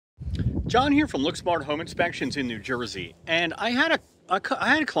John here from LookSmart Home Inspections in New Jersey, and I had a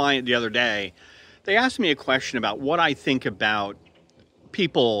client the other day. They asked me a question about what I think about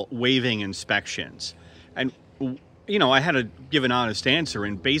people waiving inspections, and you know, I had to give an honest answer.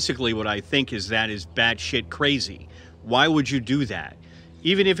 And basically, what I think is that is batshit crazy. Why would you do that?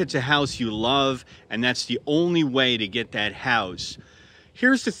 Even if it's a house you love, and that's the only way to get that house.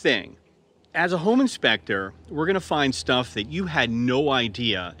 Here's the thing. As a home inspector, we're going to find stuff that you had no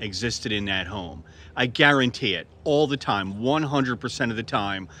idea existed in that home. I guarantee it, all the time, 100% of the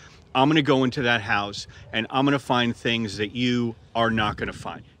time. I'm going to go into that house and I'm going to find things that you are not going to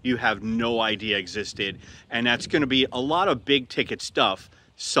find. You have no idea existed, and that's going to be a lot of big ticket stuff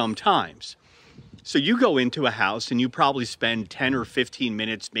sometimes. So you go into a house and you probably spend 10 or 15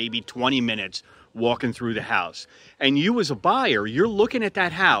 minutes, maybe 20 minutes walking through the house. And you as a buyer, you're looking at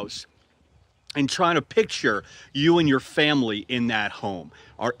that house and trying to picture you and your family in that home.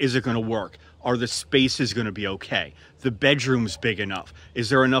 Is it going to work? Are the spaces going to be okay? The bedroom's big enough? Is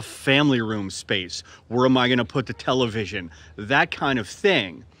there enough family room space? Where am I going to put the television? That kind of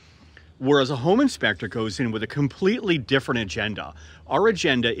thing. Whereas a home inspector goes in with a completely different agenda. Our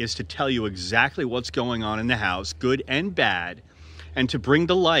agenda is to tell you exactly what's going on in the house, good and bad, and to bring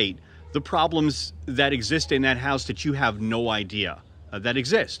to light the problems that exist in that house that you have no idea that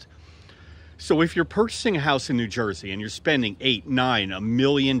exist. So if you're purchasing a house in New Jersey and you're spending $8, $9, $1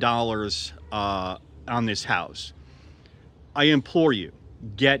 million on this house, I implore you,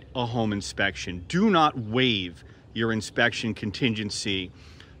 get a home inspection. Do not waive your inspection contingency,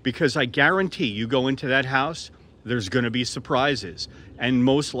 because I guarantee you go into that house, there's going to be surprises, and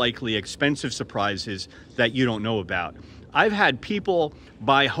most likely expensive surprises that you don't know about. I've had people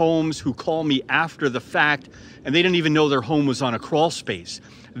buy homes who call me after the fact, and they didn't even know their home was on a crawl space.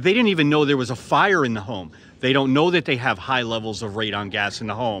 They didn't even know there was a fire in the home. They don't know that they have high levels of radon gas in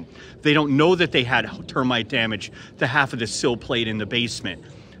the home. They don't know that they had termite damage to half of the sill plate in the basement.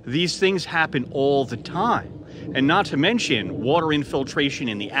 These things happen all the time. And not to mention water infiltration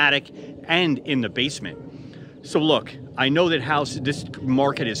in the attic and in the basement. So look, I know that this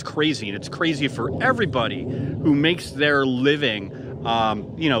market is crazy, and it's crazy for everybody who makes their living,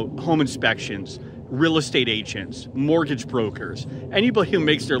 home inspections, real estate agents, mortgage brokers. Anybody who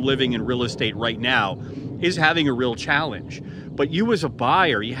makes their living in real estate right now is having a real challenge. But you as a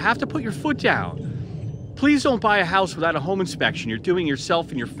buyer, you have to put your foot down. Please don't buy a house without a home inspection. You're doing yourself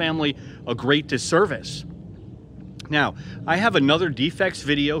and your family a great disservice. Now, I have another defects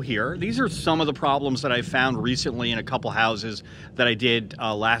video here. These are some of the problems that I found recently in a couple houses that I did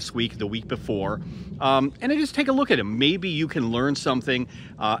last week, the week before. And I just take a look at them. Maybe you can learn something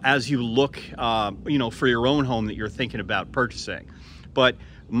as you look, for your own home that you're thinking about purchasing. But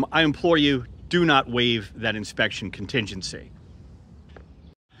I implore you, do not waive that inspection contingency.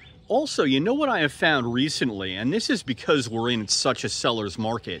 Also, you know what I have found recently, and this is because we're in such a seller's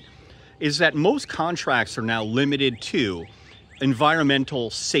market, is that most contracts are now limited to environmental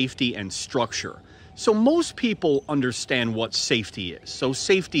safety and structure. So most people understand what safety is. So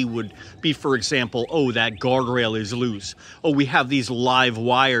safety would be, for example, oh, that guardrail is loose. Oh, we have these live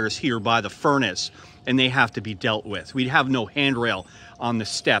wires here by the furnace and they have to be dealt with. We have no handrail on the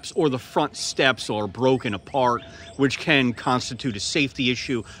steps, or the front steps are broken apart, which can constitute a safety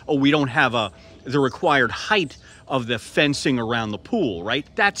issue. Oh, we don't have the required height of the fencing around the pool, right?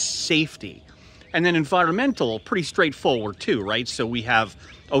 That's safety. And then environmental, pretty straightforward too, right? So we have,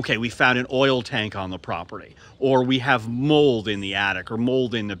 okay, we found an oil tank on the property, or we have mold in the attic or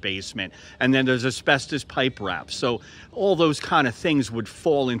mold in the basement, and then there's asbestos pipe wrap. So all those kind of things would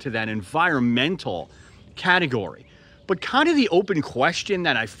fall into that environmental category. But kind of the open question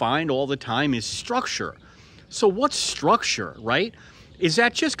that I find all the time is structure. So what's structure, right? Is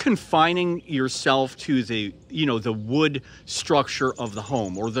that just confining yourself to the wood structure of the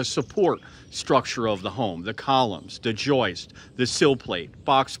home, or the support structure of the home, the columns, the joist, the sill plate,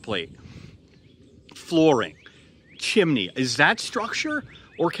 box plate, flooring, chimney? Is that structure?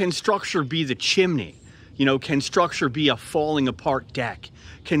 Or can structure be the chimney? Can structure be a falling apart deck?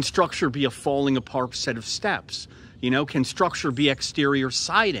 Can structure be a falling apart set of steps? Can structure be exterior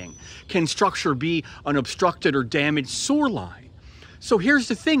siding? Can structure be an obstructed or damaged sewer line? So here's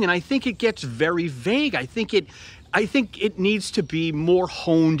the thing, and I think it gets very vague. I think it needs to be more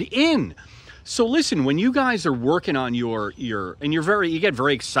honed in. So listen, when you guys are working on you get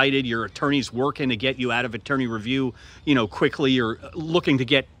very excited, your attorney's working to get you out of attorney review, quickly, you're looking to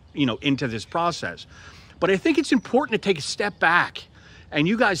get, into this process. But I think it's important to take a step back, and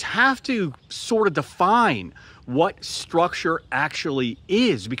you guys have to sort of define what structure actually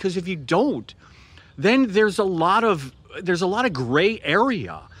is, because if you don't, then there's a lot of gray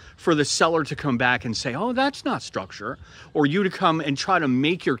area for the seller to come back and say, oh, that's not structure, or you to come and try to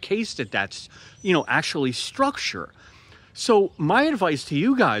make your case that that's, actually structure. So my advice to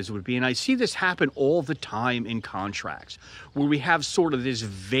you guys would be, and I see this happen all the time in contracts, where we have sort of this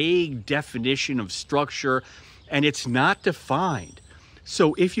vague definition of structure and it's not defined.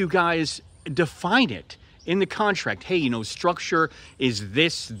 So if you guys define it in the contract, hey, structure is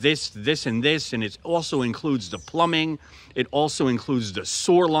this, and this, and it also includes the plumbing, it also includes the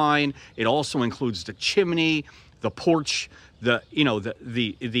sewer line, it also includes the chimney, the porch, the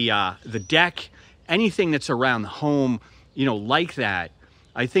deck, anything that's around the home, like that.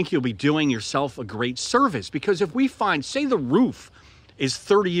 I think you'll be doing yourself a great service, because if we find, say the roof is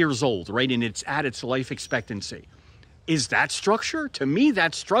 30 years old, right, and it's at its life expectancy, is that structure? To me,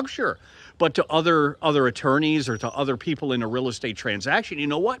 that's structure. But to other attorneys or to other people in a real estate transaction, you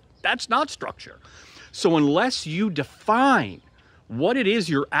know what? That's not structure. So unless you define what it is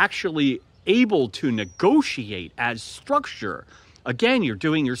you're actually able to negotiate as structure, again, you're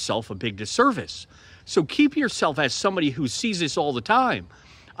doing yourself a big disservice. So keep yourself as somebody who sees this all the time.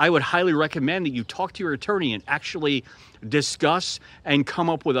 I would highly recommend that you talk to your attorney and actually discuss and come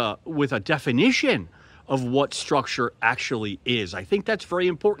up with a definition of what structure actually is. I think that's very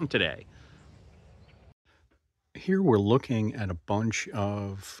important today. Here we're looking at a bunch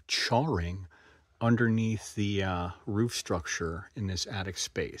of charring underneath the roof structure in this attic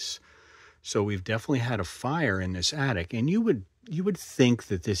space. So we've definitely had a fire in this attic, and you would think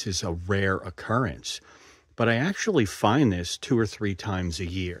that this is a rare occurrence, but I actually find this 2 or 3 times a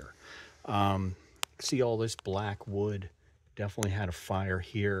year. See all this black wood, definitely had a fire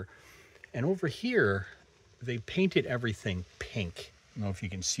here. And over here, they painted everything pink. I don't know if you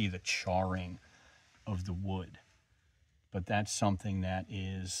can see the charring of the wood, but that's something that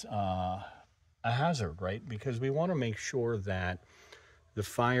is a hazard, right? Because we want to make sure that the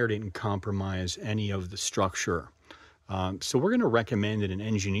fire didn't compromise any of the structure. So we're going to recommend that an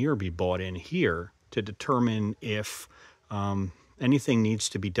engineer be brought in here to determine if anything needs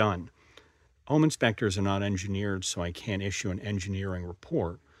to be done. Home inspectors are not engineered, so I can't issue an engineering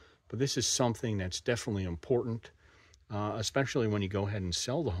report, but this is something that's definitely important. Especially when you go ahead and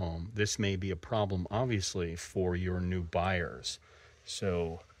sell the home. This may be a problem, obviously, for your new buyers.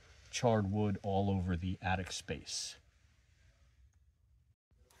 So, charred wood all over the attic space.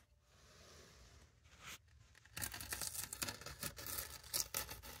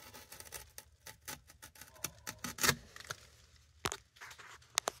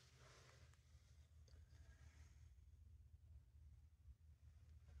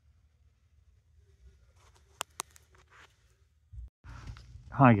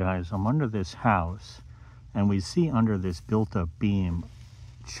 Hi guys, I'm under this house and we see under this built-up beam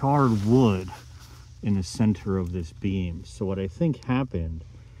charred wood in the center of this beam. So what I think happened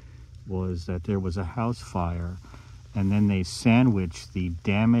was that there was a house fire and then they sandwiched the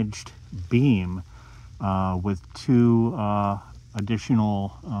damaged beam with 2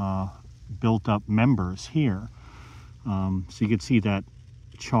 additional built-up members here. So you can see that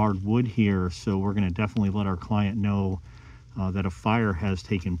charred wood here, so we're going to definitely let our client know that a fire has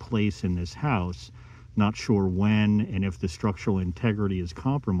taken place in this house. Not sure when and if the structural integrity is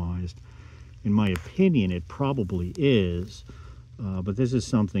compromised. In my opinion, it probably is, but this is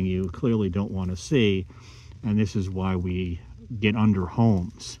something you clearly don't want to see, and this is why we get under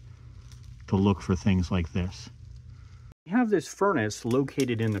homes to look for things like this. We have this furnace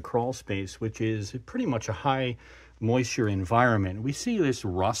located in the crawl space, which is pretty much a high moisture environment. We see this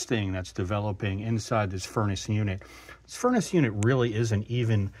rusting that's developing inside this furnace unit. This furnace unit really isn't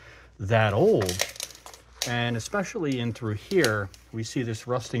even that old, and especially in through here, we see this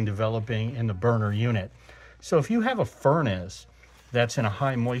rusting developing in the burner unit. So if you have a furnace that's in a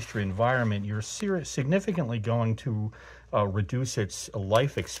high moisture environment, you're significantly going to reduce its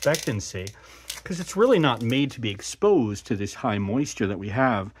life expectancy, because it's really not made to be exposed to this high moisture that we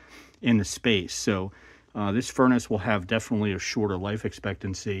have in the space. So this furnace will have definitely a shorter life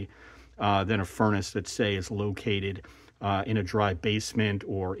expectancy than a furnace that, say, is located in a dry basement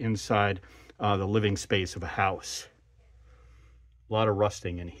or inside the living space of a house. A lot of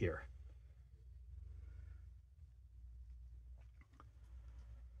rusting in here.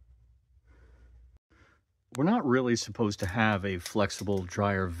 We're not really supposed to have a flexible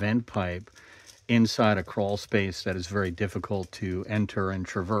dryer vent pipe inside a crawl space that is very difficult to enter and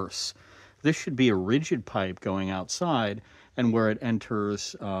traverse. This should be a rigid pipe going outside and where it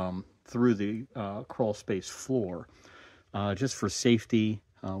enters through the crawl space floor. Just for safety,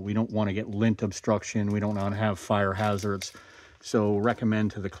 we don't want to get lint obstruction. We don't want to have fire hazards. So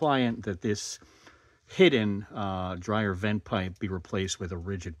recommend to the client that this hidden dryer vent pipe be replaced with a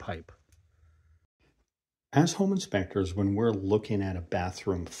rigid pipe. As home inspectors, when we're looking at a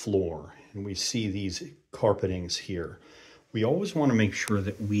bathroom floor and we see these carpetings here, we always want to make sure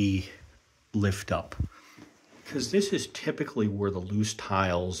that we lift up, because this is typically where the loose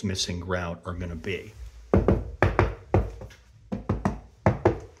tiles, missing grout are going to be.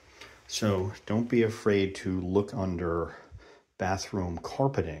 So don't be afraid to look under bathroom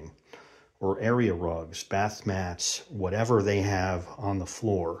carpeting or area rugs, bath mats, whatever they have on the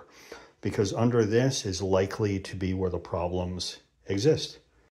floor, because under this is likely to be where the problems exist.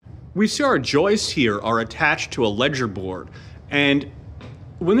 We see our joists here are attached to a ledger board, and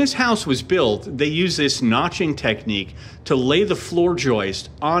when this house was built, they used this notching technique to lay the floor joist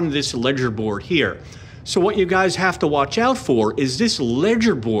on this ledger board here. So what you guys have to watch out for is this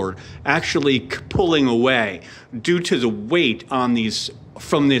ledger board actually pulling away due to the weight on these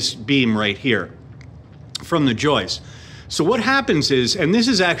from this beam right here, from the joist. So what happens is, and this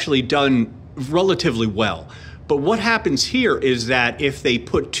is actually done relatively well, but what happens here is that if they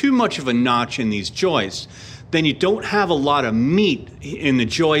put too much of a notch in these joists, then you don't have a lot of meat in the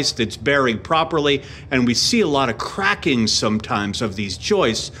joist that's bearing properly, and we see a lot of cracking sometimes of these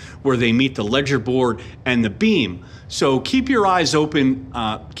joists where they meet the ledger board and the beam. So keep your eyes open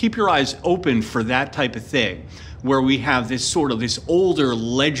for that type of thing, where we have this older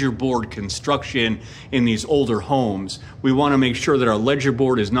ledger board construction in these older homes. We want to make sure that our ledger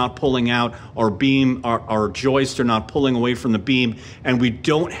board is not pulling out, our beam, our joists are not pulling away from the beam, and we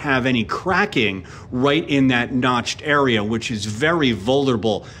don't have any cracking right in that notched area, which is very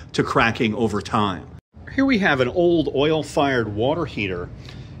vulnerable to cracking over time. Here we have an old oil-fired water heater,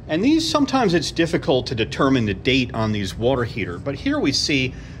 and these, sometimes it's difficult to determine the date on these water heater, but here we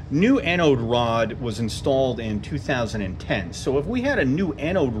see new anode rod was installed in 2010. So if we had a new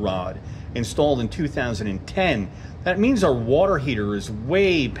anode rod installed in 2010, that means our water heater is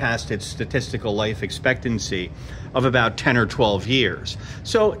way past its statistical life expectancy of about 10 or 12 years.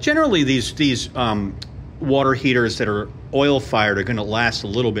 So generally these water heaters that are oil fired are going to last a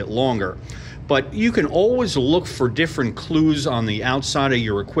little bit longer. But you can always look for different clues on the outside of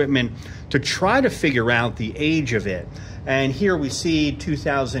your equipment to try to figure out the age of it. And here we see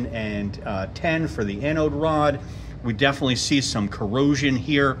 2010 for the anode rod. We definitely see some corrosion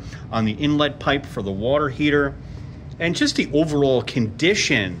here on the inlet pipe for the water heater. And just the overall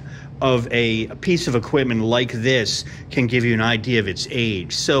condition of a piece of equipment like this can give you an idea of its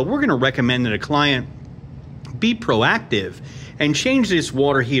age. So we're going to recommend that a client be proactive and change this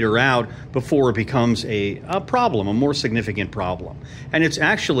water heater out before it becomes a problem, a more significant problem. And it's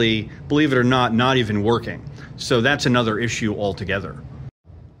actually, believe it or not even working. So that's another issue altogether.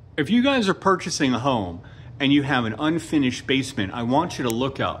 If you guys are purchasing a home and you have an unfinished basement, I want you to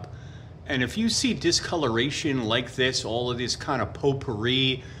look up. And if you see discoloration like this, all of this kind of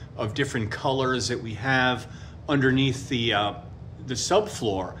potpourri of different colors that we have underneath the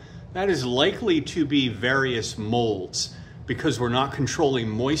subfloor, that is likely to be various molds, because we're not controlling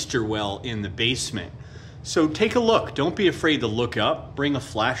moisture well in the basement. So take a look. Don't be afraid to look up. Bring a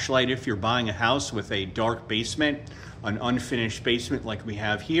flashlight if you're buying a house with a dark basement, an unfinished basement like we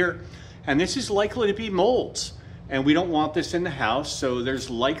have here. And this is likely to be molds. And we don't want this in the house, so there's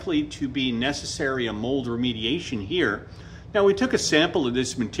likely to be necessary a mold remediation here. Now we took a sample of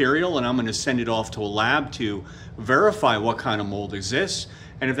this material and I'm going to send it off to a lab to verify what kind of mold exists.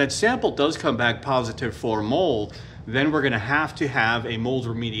 And if that sample does come back positive for mold, then we're going to have a mold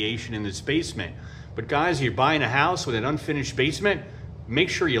remediation in this basement. But guys, you're buying a house with an unfinished basement, make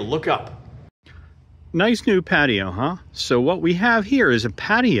sure you look up. Nice new patio, huh? So what we have here is a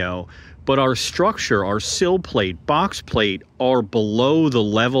patio, but our structure, our sill plate, box plate are below the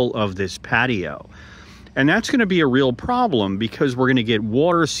level of this patio. And that's going to be a real problem because we're going to get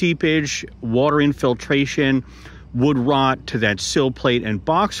water seepage, water infiltration, wood rot to that sill plate and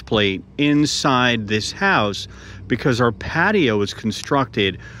box plate inside this house because our patio is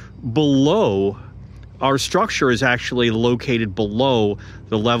constructed below. Our structure is actually located below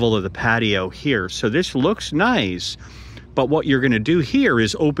the level of the patio here. So this looks nice, but what you're going to do here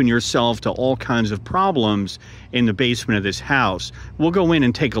is open yourself to all kinds of problems in the basement of this house. We'll go in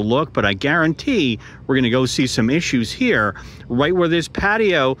and take a look, but I guarantee we're going to go see some issues here right where this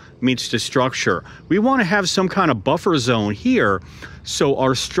patio meets the structure. We want to have some kind of buffer zone here so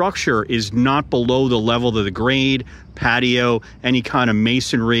our structure is not below the level of the grade, patio, any kind of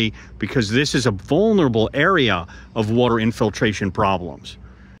masonry, because this is a vulnerable area of water infiltration problems.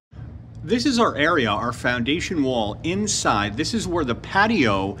 This is our area, our foundation wall inside. This is where the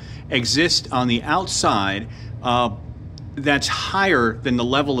patio exists on the outside that's higher than the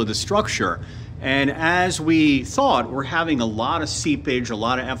level of the structure. And as we thought, we're having a lot of seepage, a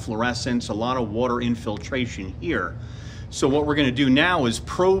lot of efflorescence, a lot of water infiltration here. So what we're going to do now is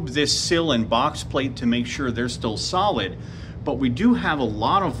probe this sill and box plate to make sure they're still solid. But we do have a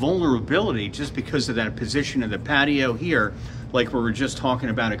lot of vulnerability just because of that position of the patio here, like we were just talking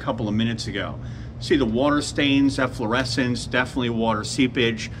about a couple of minutes ago. See the water stains, efflorescence, definitely water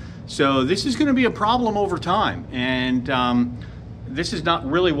seepage. So this is going to be a problem over time. And this is not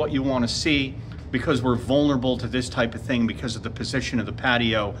really what you want to see, because we're vulnerable to this type of thing because of the position of the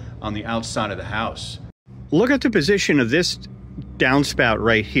patio on the outside of the house. Look at the position of this downspout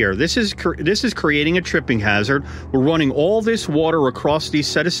right here. This is creating a tripping hazard. We're running all this water across these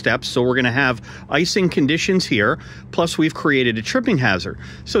set of steps, so we're going to have icing conditions here, plus we've created a tripping hazard.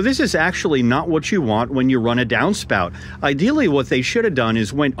 So this is actually not what you want when you run a downspout. Ideally, what they should have done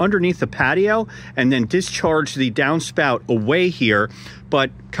is went underneath the patio and then discharged the downspout away here,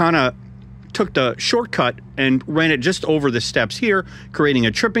 but kind of took the shortcut and ran it just over the steps here, creating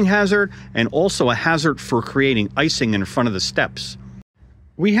a tripping hazard and also a hazard for creating icing in front of the steps.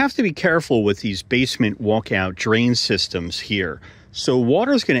 We have to be careful with these basement walkout drain systems here. So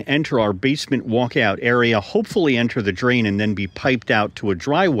water is going to enter our basement walkout area, hopefully enter the drain and then be piped out to a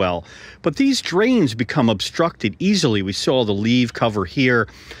dry well. But these drains become obstructed easily. We saw the leaf cover here.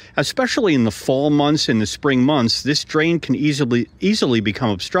 Especially in the fall months and the spring months, this drain can easily become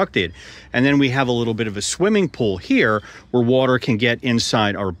obstructed. And then we have a little bit of a swimming pool here where water can get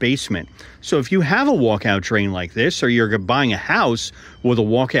inside our basement. So if you have a walkout drain like this, or you're buying a house with a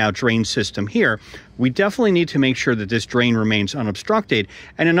walkout drain system here, we definitely need to make sure that this drain remains unobstructed.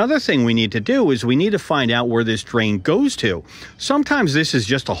 And another thing we need to do is we need to find out where this drain goes to. Sometimes this is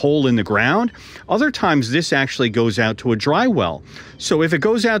just a hole in the ground. Other times this actually goes out to a dry well. So if it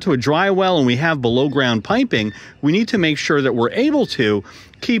goes out to a dry well and we have below ground piping, we need to make sure that we're able to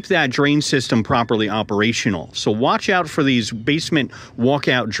keep that drain system properly operational. So watch out for these basement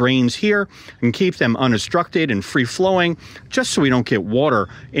walkout drains here and keep them unobstructed and free flowing, just so we don't get water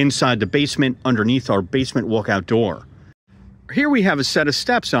inside the basement underneath our basement walkout door. Here we have a set of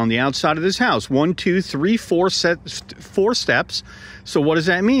steps on the outside of this house. 1, 2, 3, 4 steps. So what does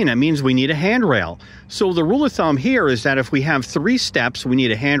that mean? That means we need a handrail. So the rule of thumb here is that if we have 3 steps, we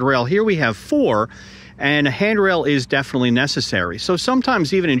need a handrail. Here we have 4. And a handrail is definitely necessary. So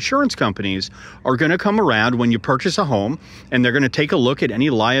sometimes even insurance companies are going to come around when you purchase a home, and they're going to take a look at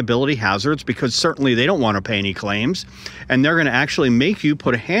any liability hazards, because certainly they don't want to pay any claims, and they're going to actually make you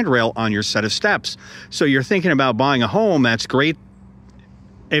put a handrail on your set of steps. So you're thinking about buying a home, that's great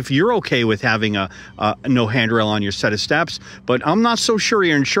if you're okay with having a no handrail on your set of steps, but I'm not so sure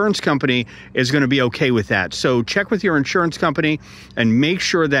your insurance company is going to be okay with that. So check with your insurance company and make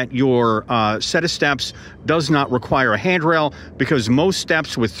sure that your set of steps does not require a handrail, because most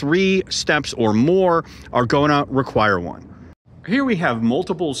steps with 3 steps or more are going to require one. Here we have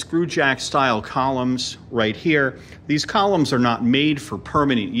multiple screw jack style columns right here. These columns are not made for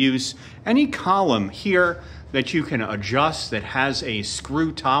permanent use. Any column here that you can adjust that has a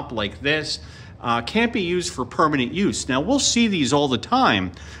screw top like this can't be used for permanent use. Now, we'll see these all the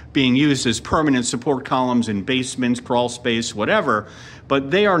time being used as permanent support columns in basements, crawl space, whatever,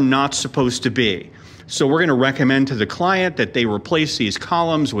 but they are not supposed to be. So we're going to recommend to the client that they replace these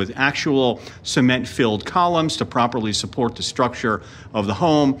columns with actual cement-filled columns to properly support the structure of the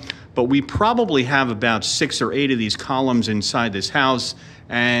home. But we probably have about 6 or 8 of these columns inside this house,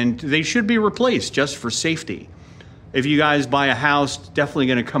 and they should be replaced just for safety. If you guys buy a house, definitely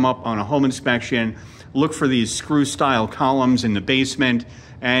going to come up on a home inspection, look for these screw-style columns in the basement,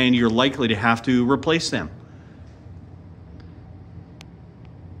 and you're likely to have to replace them.